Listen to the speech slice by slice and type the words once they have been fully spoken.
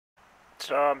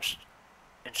So I'm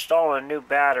installing a new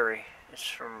battery. It's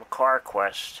from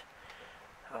CarQuest.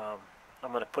 I'm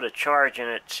going to put a charge in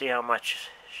it, see how much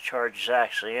charge is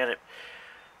actually in it.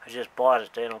 I just bought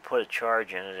it. They don't put a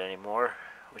charge in it anymore,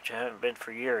 which I haven't been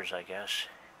for years, I guess.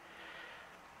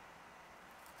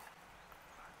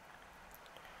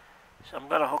 So I'm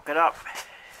going to hook it up.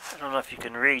 I don't know if you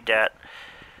can read that.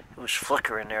 It was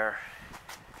flickering there.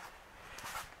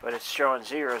 But it's showing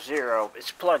 0, 0.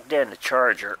 It's plugged in, the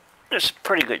charger. It's a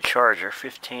pretty good charger,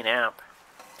 15 amp.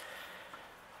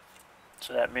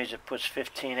 So that means it puts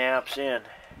 15 amps in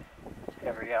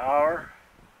every hour,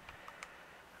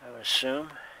 I would assume.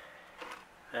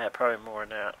 Probably more than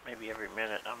that, maybe every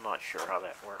minute. I'm not sure how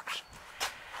that works.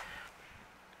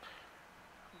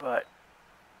 But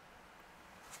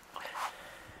I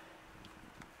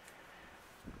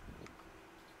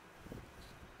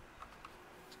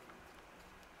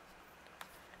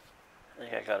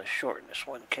think I gotta shorten this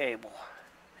one cable.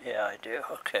 Yeah, I do.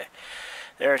 Okay.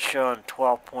 There it's showing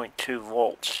 12.2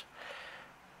 volts.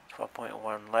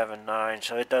 12.119,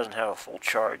 so it doesn't have a full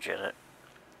charge in it.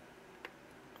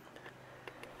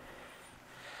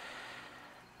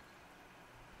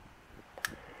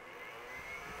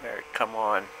 There it come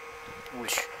on.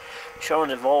 Which showing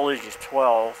the voltage is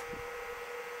 12.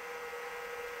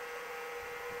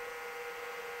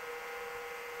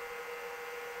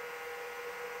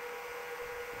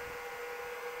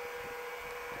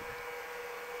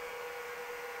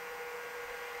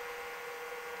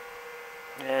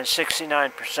 And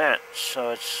 69%,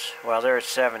 so it's, well, there it's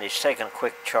 70. It's taking a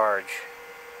quick charge.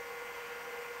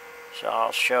 So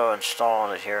I'll show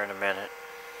installing it here in a minute.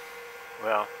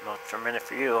 Well, not for a minute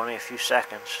for you, only a few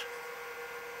seconds.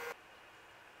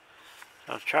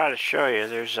 I'll try to show you.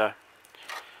 There's a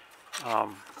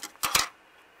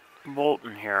bolt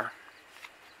in here.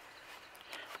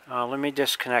 Let me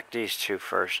disconnect these two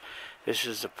first. This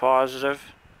is the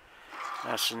positive.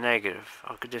 That's the negative.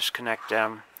 I'll disconnect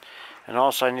them. And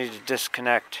also I need to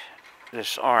disconnect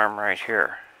this arm right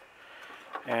here.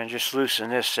 And just loosen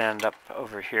this end up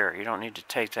over here. You don't need to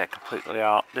take that completely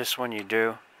out. This one you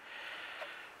do.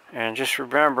 And just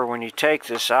remember, when you take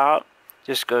this out,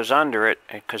 this goes under it,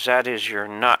 because that is your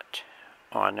nut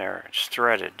on there. It's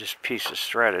threaded. This piece is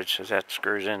threaded, so that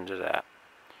screws into that.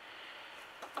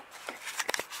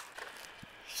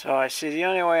 So I see the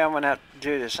only way I'm going to have to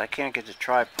do this, I can't get the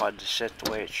tripod to sit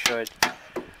the way it should.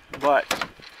 But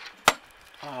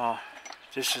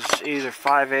this is either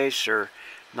 5/8 or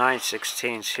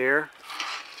 9/16 here.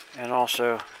 And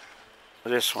also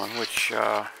this one, which,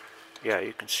 yeah,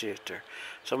 you can see it there.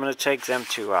 So I'm going to take them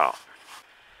two out.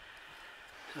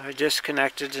 So I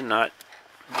disconnected the nut.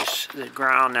 Just the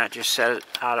ground, that just set it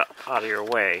out of your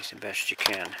way the best you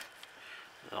can.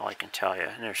 That's all I can tell you.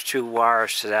 And there's two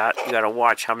wires to that. You got to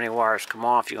watch how many wires come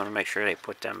off. You want to make sure they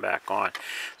put them back on.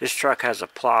 This truck has a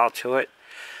plow to it,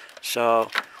 so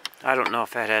I don't know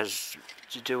if that has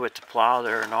to do with the plow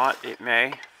there or not. It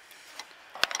may.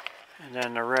 And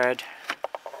then the red,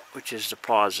 which is the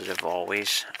positive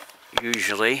always,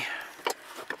 usually.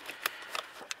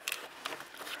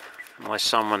 Unless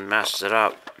someone messed it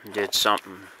up and did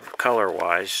something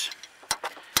color-wise.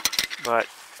 But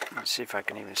let's see if I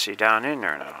can even see down in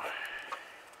there now.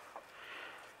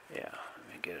 Yeah, let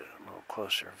me get a little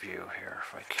closer view here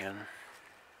if I can.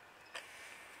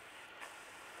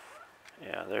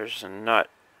 Yeah, there's a nut.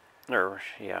 Or,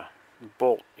 yeah,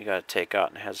 bolt you got to take out,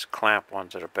 and it has a clamp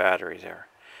onto the battery there.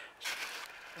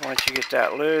 Once you get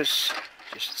that loose,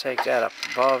 just take that up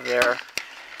above there.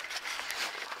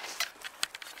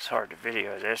 It's hard to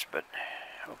video this, but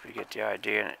I hope you get the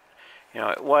idea. And you know,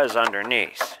 it was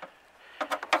underneath.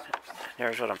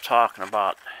 There's what I'm talking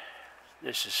about.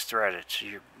 This is threaded, so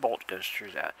your bolt goes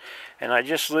through that. And I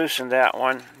just loosened that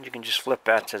one. You can just flip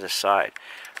that to the side.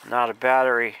 Now the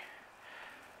battery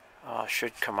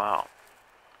should come out.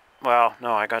 Well,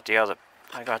 no, I got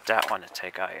that one to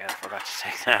take out. Yeah, I forgot to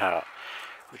take that out,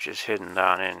 which is hidden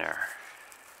down in there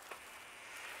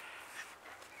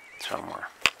somewhere.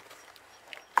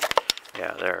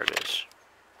 Yeah, there it is.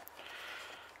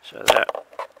 So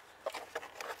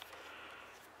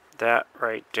that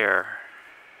right there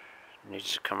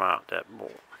needs to come out, that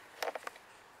bolt.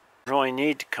 Really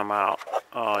need to come out.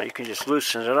 You can just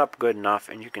loosen it up good enough,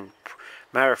 and you can,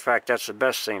 matter of fact, that's the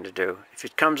best thing to do. If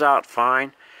it comes out,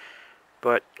 fine,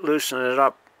 but loosen it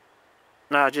up.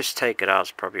 No, just take it out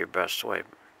is probably your best way.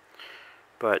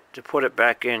 But to put it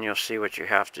back in, you'll see what you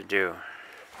have to do.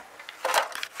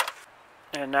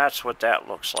 And that's what that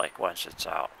looks like once it's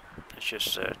out. It's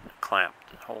just a clamp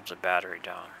that holds the battery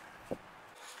down.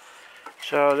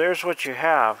 So there's what you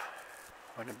have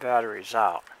when the battery's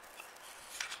out.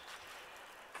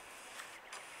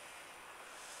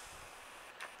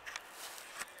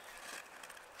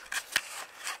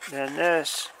 Then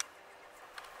this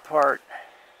part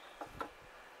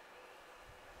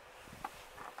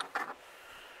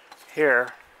here,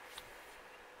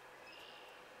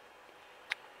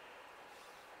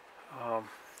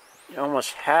 you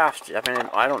almost have to, I mean,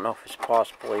 I don't know if it's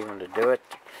possible even to do it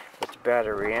with the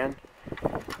battery in,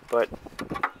 but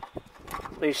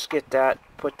at least get that,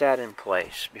 put that in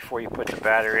place before you put the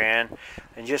battery in,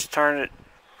 and just turn it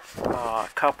a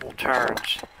couple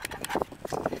turns.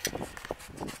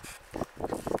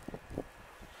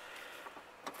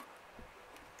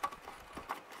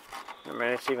 I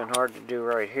mean, it's even hard to do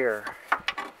right here.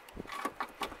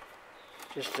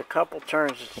 Just a couple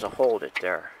turns just to hold it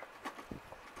there.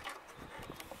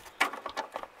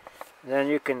 Then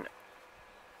you can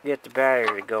get the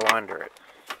battery to go under it.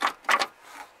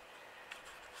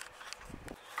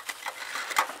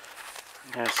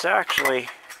 And it's actually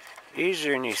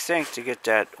easier than you think to get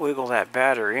that, wiggle that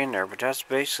battery in there, but that's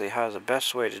basically how the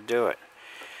best way to do it.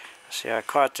 See, I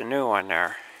caught the new one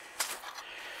there.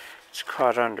 It's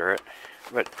caught under it,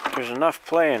 but there's enough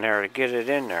play in there to get it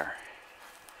in there.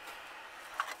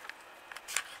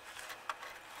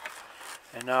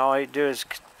 And now all you do is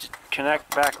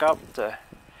connect back up the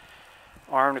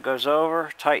arm that goes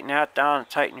over, tighten that down, and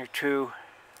tighten your two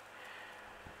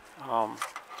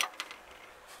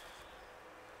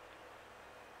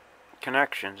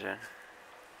connections in.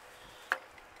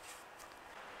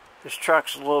 This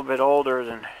truck's a little bit older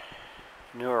than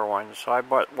newer ones, so I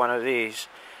bought one of these,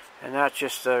 and that's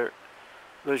just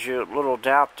there's your little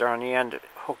adapter on the end to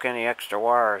hook any extra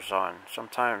wires on.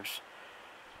 Sometimes,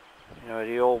 you know,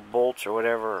 the old bolts or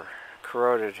whatever are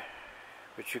corroded,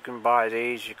 but you can buy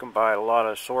these. You can buy a lot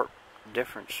of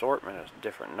different assortment of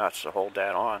different nuts to hold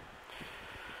that on.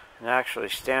 And actually,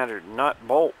 standard nut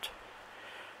bolt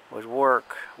would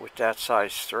work with that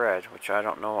size thread, which I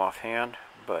don't know offhand,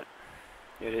 but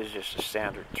it is just a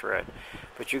standard thread.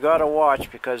 But you got to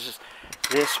watch, because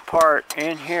this part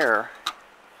in here,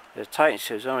 the tightness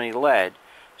is only lead,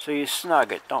 so you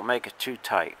snug it. Don't make it too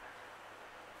tight.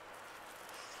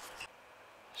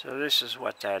 So this is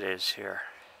what that is here.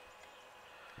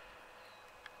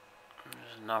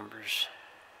 There's numbers.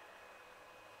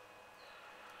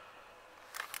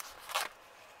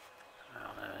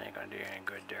 Well, that ain't gonna do any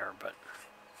good there, but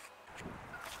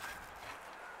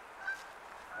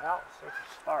well, so it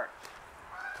starts.